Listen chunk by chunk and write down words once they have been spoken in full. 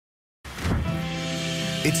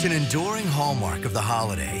It's an enduring hallmark of the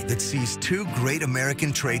holiday that sees two great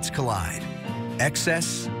American traits collide: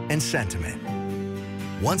 excess and sentiment.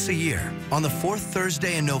 Once a year, on the fourth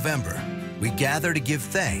Thursday in November, we gather to give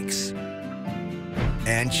thanks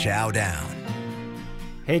and chow down.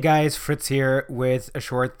 Hey guys, Fritz here with a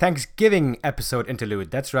short Thanksgiving episode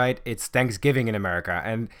interlude. That's right, it's Thanksgiving in America,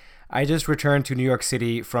 and I just returned to New York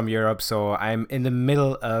City from Europe, so I'm in the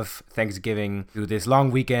middle of Thanksgiving, to this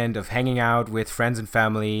long weekend of hanging out with friends and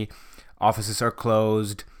family. Offices are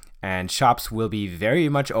closed, and shops will be very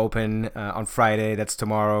much open on Friday, that's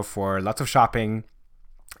tomorrow, for lots of shopping.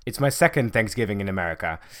 It's my second Thanksgiving in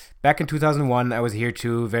America. Back in 2001, I was here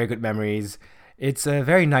too, very good memories. It's a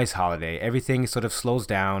very nice holiday. Everything sort of slows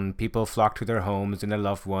down. People flock to their homes and their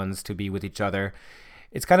loved ones to be with each other.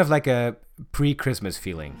 It's kind of like a pre-Christmas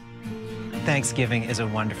feeling. Thanksgiving is a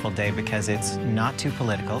wonderful day because it's not too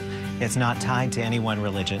political, it's not tied to any one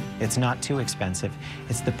religion, it's not too expensive.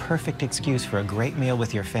 It's the perfect excuse for a great meal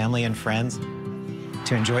with your family and friends,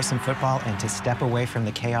 to enjoy some football and to step away from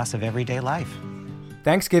the chaos of everyday life.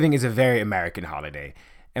 Thanksgiving is a very American holiday.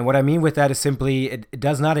 And what I mean with that is simply, it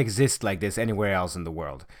does not exist like this anywhere else in the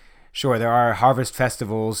world. Sure, there are harvest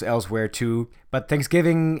festivals elsewhere too, but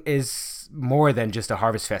Thanksgiving is more than just a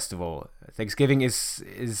harvest festival. Thanksgiving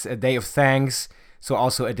is a day of thanks, so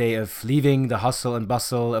also a day of leaving the hustle and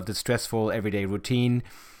bustle of the stressful everyday routine.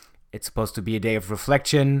 It's supposed to be a day of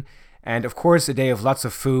reflection, and of course a day of lots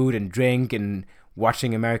of food and drink and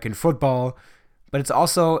watching American football. But it's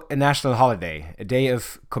also a national holiday, a day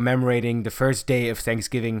of commemorating the first day of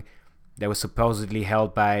Thanksgiving that was supposedly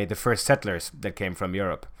held by the first settlers that came from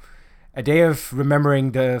Europe. A day of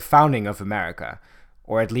remembering the founding of America,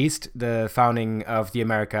 or at least the founding of the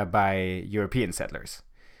America by European settlers.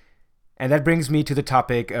 And that brings me to the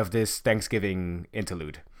topic of this Thanksgiving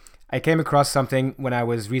interlude. I came across something when I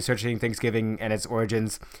was researching Thanksgiving and its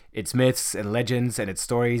origins, its myths and legends and its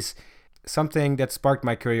stories, something that sparked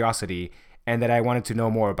my curiosity and that I wanted to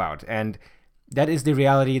know more about. And that is the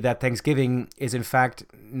reality that Thanksgiving is in fact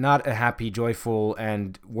not a happy, joyful,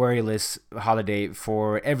 and worryless holiday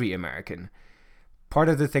for every American. Part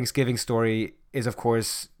of the Thanksgiving story is, of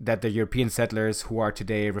course, that the European settlers, who are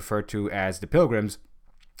today referred to as the Pilgrims,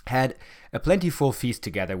 had a plentiful feast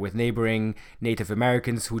together with neighboring Native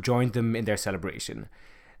Americans who joined them in their celebration.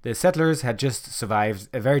 The settlers had just survived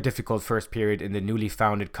a very difficult first period in the newly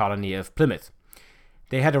founded colony of Plymouth.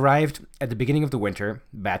 They had arrived at the beginning of the winter,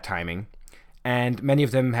 bad timing, and many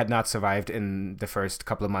of them had not survived in the first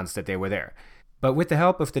couple of months that they were there. But with the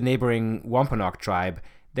help of the neighboring Wampanoag tribe,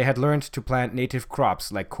 they had learned to plant native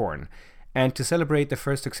crops like corn, and to celebrate the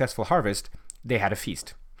first successful harvest, they had a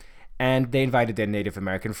feast. And they invited their Native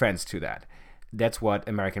American friends to that. That's what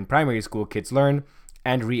American primary school kids learn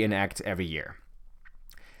and reenact every year.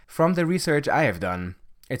 From the research I have done,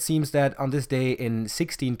 it seems that on this day in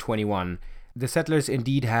 1621, the settlers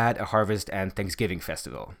indeed had a harvest and Thanksgiving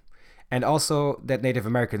festival, and also that Native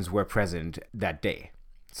Americans were present that day.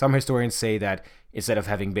 Some historians say that instead of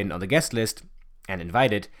having been on the guest list and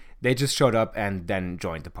invited, they just showed up and then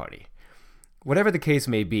joined the party. Whatever the case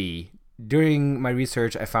may be, during my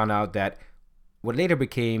research I found out that what later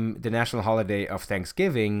became the national holiday of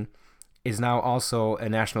Thanksgiving is now also a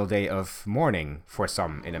national day of mourning for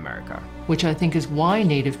some in America. Which I think is why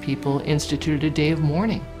Native people instituted a day of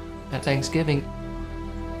mourning at Thanksgiving.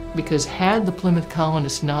 Because had the Plymouth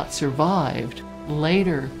colonists not survived,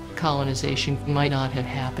 later colonization might not have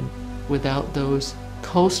happened without those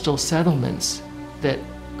coastal settlements that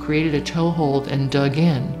created a toehold and dug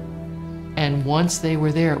in. And once they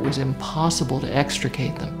were there, it was impossible to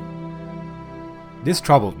extricate them. This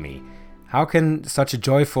troubled me. How can such a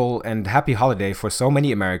joyful and happy holiday for so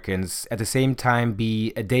many Americans at the same time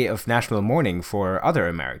be a day of national mourning for other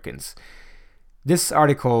Americans? This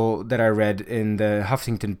article that I read in the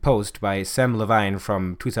Huffington Post by Sam Levine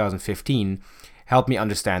from 2015 helped me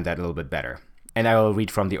understand that a little bit better. And I will read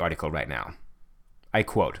from the article right now. I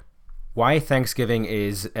quote, "Why Thanksgiving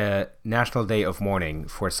is a national day of mourning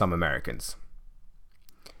for some Americans.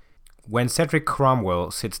 When Cedric Cromwell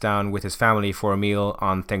sits down with his family for a meal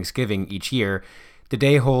on Thanksgiving each year, the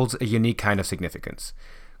day holds a unique kind of significance.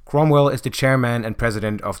 Cromwell is the chairman and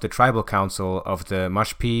president of the Tribal Council of the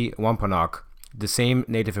Mashpee Wampanoag, the same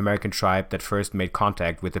Native American tribe that first made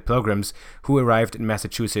contact with the Pilgrims who arrived in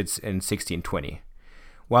Massachusetts in 1620.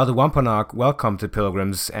 While the Wampanoag welcomed the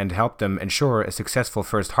Pilgrims and helped them ensure a successful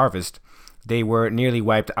first harvest, they were nearly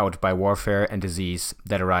wiped out by warfare and disease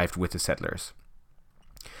that arrived with the settlers.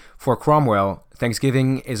 For Cromwell,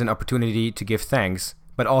 Thanksgiving is an opportunity to give thanks,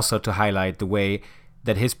 but also to highlight the way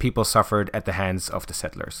that his people suffered at the hands of the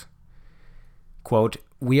settlers. Quote,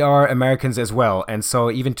 "We are Americans as well, and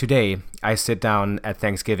so even today, I sit down at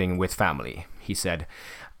Thanksgiving with family," he said.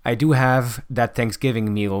 "I do have that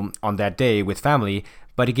Thanksgiving meal on that day with family,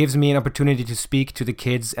 but it gives me an opportunity to speak to the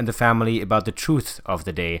kids and the family about the truth of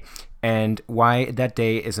the day and why that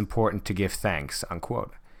day is important to give thanks,"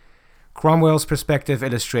 unquote. Cromwell's perspective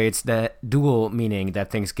illustrates the dual meaning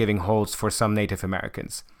that Thanksgiving holds for some Native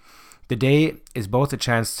Americans. The day is both a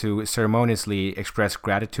chance to ceremoniously express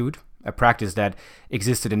gratitude, a practice that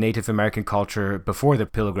existed in Native American culture before the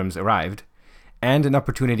Pilgrims arrived, and an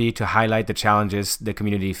opportunity to highlight the challenges the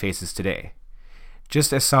community faces today.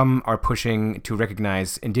 Just as some are pushing to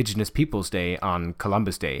recognize Indigenous Peoples Day on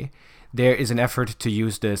Columbus Day, there is an effort to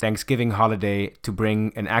use the Thanksgiving holiday to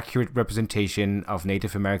bring an accurate representation of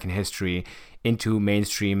Native American history into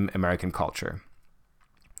mainstream American culture.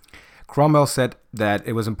 Cromwell said that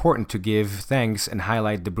it was important to give thanks and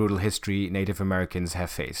highlight the brutal history Native Americans have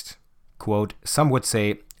faced. Quote, "Some would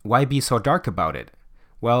say, why be so dark about it?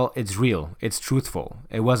 Well, it's real, it's truthful.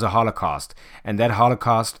 It was a Holocaust, and that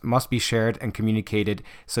Holocaust must be shared and communicated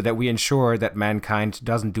so that we ensure that mankind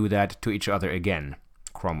doesn't do that to each other again,"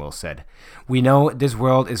 Cromwell said. "We know this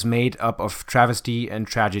world is made up of travesty and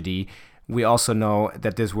tragedy. We also know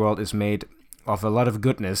that this world is made of a lot of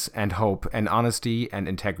goodness and hope and honesty and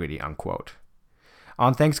integrity," unquote.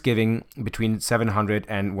 On Thanksgiving, between 700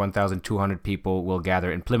 and 1,200 people will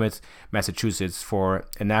gather in Plymouth, Massachusetts for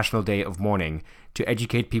a national day of mourning to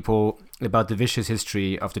educate people about the vicious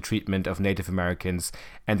history of the treatment of Native Americans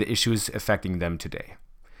and the issues affecting them today.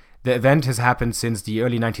 The event has happened since the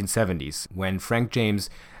early 1970s, when Frank James,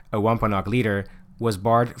 a Wampanoag leader, was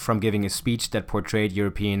barred from giving a speech that portrayed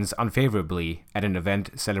Europeans unfavorably at an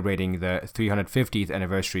event celebrating the 350th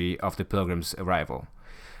anniversary of the Pilgrims' arrival.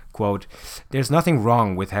 Quote, "There's nothing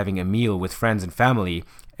wrong with having a meal with friends and family,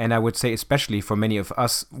 and I would say especially for many of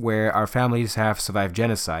us where our families have survived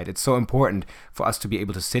genocide. It's so important for us to be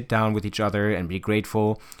able to sit down with each other and be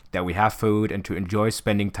grateful that we have food and to enjoy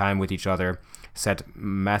spending time with each other," said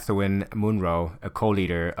Matthew Munro, a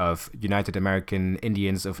co-leader of United American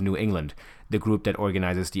Indians of New England, the group that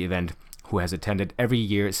organizes the event, who has attended every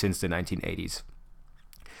year since the 1980s.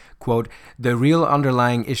 Quote, "The real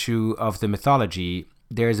underlying issue of the mythology,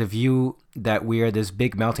 there is a view that we are this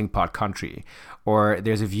big melting pot country, or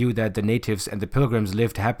there's a view that the natives and the Pilgrims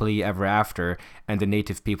lived happily ever after and the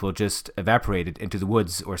native people just evaporated into the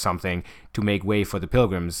woods or something to make way for the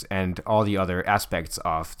Pilgrims and all the other aspects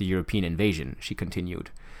of the European invasion," she continued.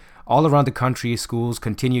 "All around the country, schools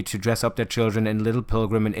continue to dress up their children in little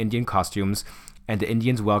Pilgrim and Indian costumes, and the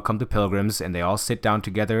Indians welcome the Pilgrims, and they all sit down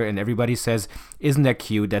together, and everybody says, 'Isn't that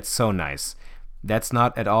cute? That's so nice.' That's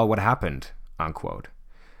not at all what happened," unquote.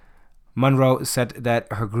 Munro said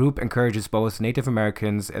that her group encourages both Native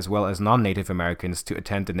Americans as well as non-Native Americans to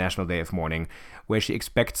attend the National Day of Mourning, where she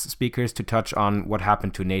expects speakers to touch on what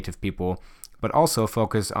happened to Native people, but also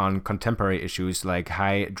focus on contemporary issues like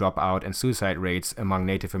high dropout and suicide rates among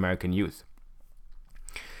Native American youth.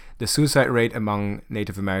 The suicide rate among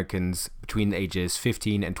Native Americans between ages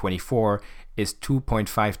 15 and 24 is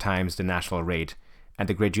 2.5 times the national rate, and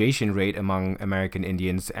the graduation rate among American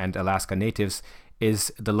Indians and Alaska Natives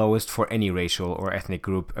is the lowest for any racial or ethnic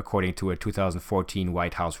group, according to a 2014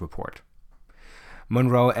 White House report.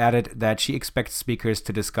 Munro added that she expects speakers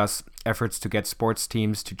to discuss efforts to get sports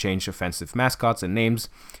teams to change offensive mascots and names,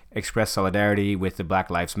 express solidarity with the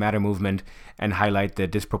Black Lives Matter movement, and highlight the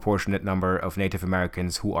disproportionate number of Native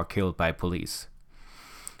Americans who are killed by police.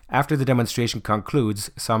 After the demonstration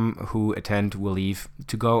concludes, some who attend will leave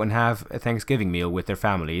to go and have a Thanksgiving meal with their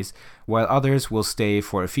families, while others will stay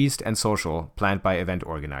for a feast and social planned by event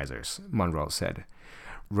organizers, Munro said.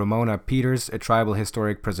 Ramona Peters, a tribal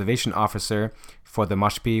historic preservation officer for the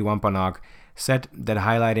Mashpee Wampanoag, said that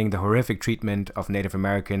highlighting the horrific treatment of Native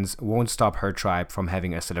Americans won't stop her tribe from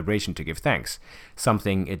having a celebration to give thanks,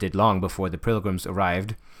 something it did long before the Pilgrims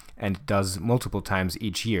arrived, and does multiple times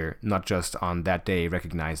each year, not just on that day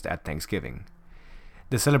recognized at Thanksgiving.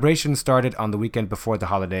 The celebration started on the weekend before the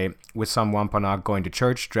holiday, with some Wampanoag going to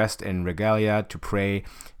church dressed in regalia to pray,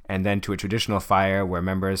 and then to a traditional fire where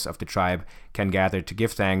members of the tribe can gather to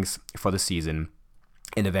give thanks for the season,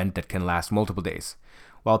 an event that can last multiple days.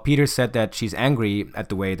 While Peters said that she's angry at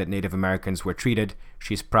the way that Native Americans were treated,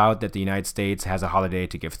 she's proud that the United States has a holiday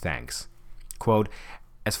to give thanks. Quote,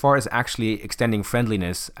 "As far as actually extending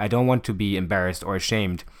friendliness, I don't want to be embarrassed or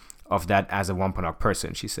ashamed of that as a Wampanoag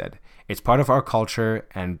person," she said. "It's part of our culture,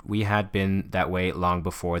 and we had been that way long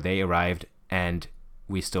before they arrived, and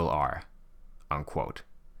we still are," unquote.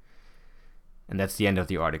 And that's the end of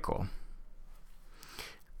the article.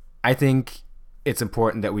 I think it's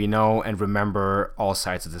important that we know and remember all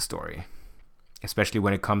sides of the story. especially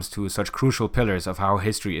when it comes to such crucial pillars of how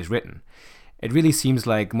history is written. It really seems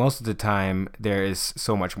like most of the time there is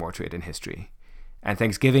so much more to it in history. And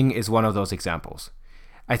Thanksgiving is one of those examples.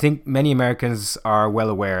 I think many Americans are well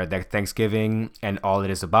aware that Thanksgiving and all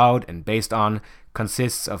it is about and based on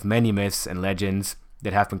consists of many myths and legends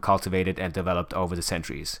that have been cultivated and developed over the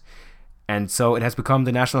centuries. And so it has become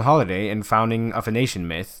the national holiday and founding of a nation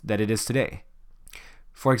myth that it is today.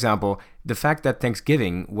 For example, the fact that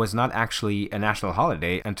Thanksgiving was not actually a national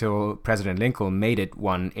holiday until President Lincoln made it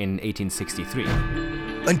one in 1863.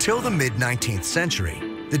 Until the mid-19th century,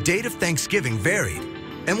 the date of Thanksgiving varied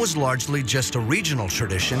and was largely just a regional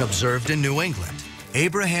tradition observed in New England.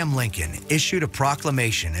 Abraham Lincoln issued a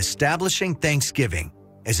proclamation establishing Thanksgiving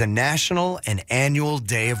as a national and annual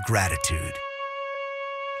day of gratitude.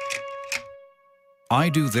 I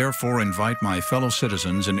do therefore invite my fellow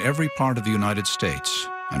citizens in every part of the United States,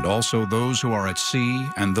 and also those who are at sea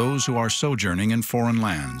and those who are sojourning in foreign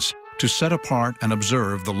lands, to set apart and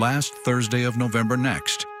observe the last Thursday of November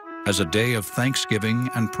next as a day of thanksgiving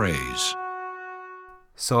and praise.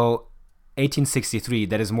 So, 1863,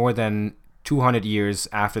 that is more than 200 years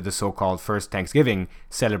after the so-called first Thanksgiving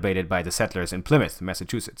celebrated by the settlers in Plymouth,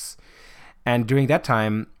 Massachusetts. And during that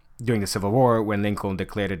time, during the Civil War, when Lincoln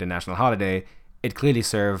declared it a national holiday, it clearly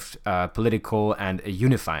served a political and a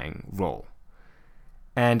unifying role.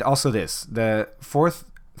 And also this, the fourth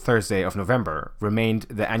Thursday of November remained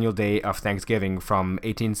the annual day of Thanksgiving from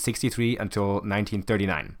 1863 until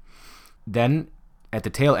 1939. Then, at the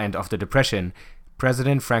tail end of the Depression,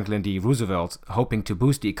 President Franklin D. Roosevelt, hoping to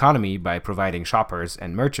boost the economy by providing shoppers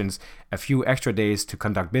and merchants a few extra days to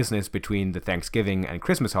conduct business between the Thanksgiving and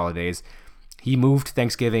Christmas holidays, he moved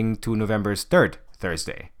Thanksgiving to November's third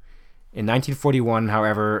Thursday. In 1941,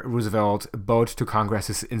 however, Roosevelt bowed to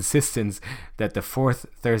Congress's insistence that the fourth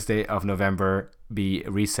Thursday of November be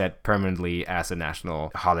reset permanently as a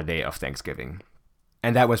national holiday of Thanksgiving.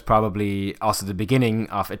 And that was probably also the beginning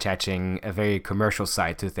of attaching a very commercial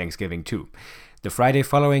side to Thanksgiving too. The Friday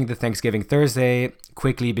following the Thanksgiving Thursday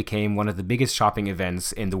quickly became one of the biggest shopping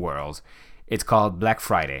events in the world. It's called Black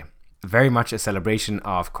Friday, very much a celebration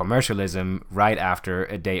of commercialism right after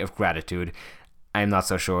a day of gratitude. I'm not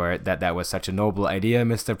so sure that that was such a noble idea,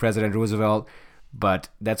 Mr. President Roosevelt, but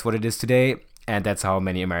that's what it is today, and that's how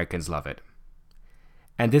many Americans love it.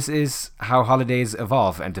 And this is how holidays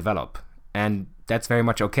evolve and develop, and that's very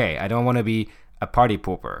much okay. I don't want to be a party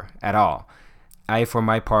pooper at all. I, for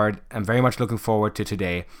my part, am very much looking forward to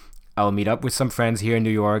today. I'll meet up with some friends here in New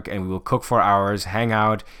York, and we will cook for hours, hang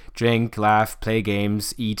out, drink, laugh, play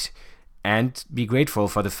games, eat, and be grateful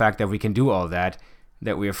for the fact that we can do all that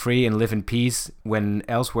we are free and live in peace when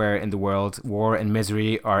elsewhere in the world, war and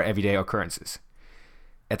misery are everyday occurrences.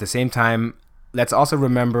 At the same time, let's also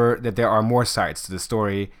remember that there are more sides to the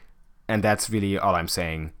story, and that's really all I'm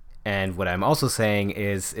saying. And what I'm also saying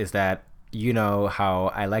is that you know how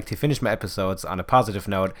I like to finish my episodes on a positive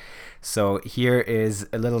note, so here is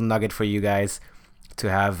a little nugget for you guys to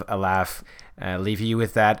have a laugh. Leave you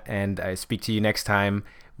with that, and I speak to you next time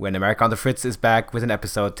when America on the Fritz is back with an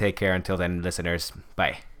episode. Take care until then, listeners.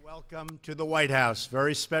 Bye. Welcome to the White House.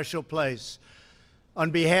 Very special place. On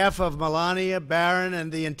behalf of Melania, Barron,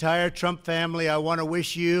 and the entire Trump family, I want to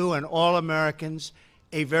wish you and all Americans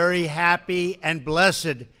a very happy and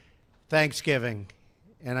blessed Thanksgiving.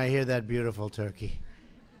 And I hear that beautiful turkey.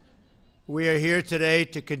 We are here today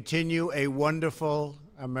to continue a wonderful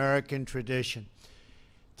American tradition.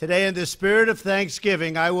 Today, in the spirit of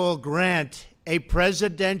Thanksgiving, I will grant a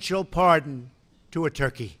presidential pardon to a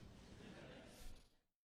turkey.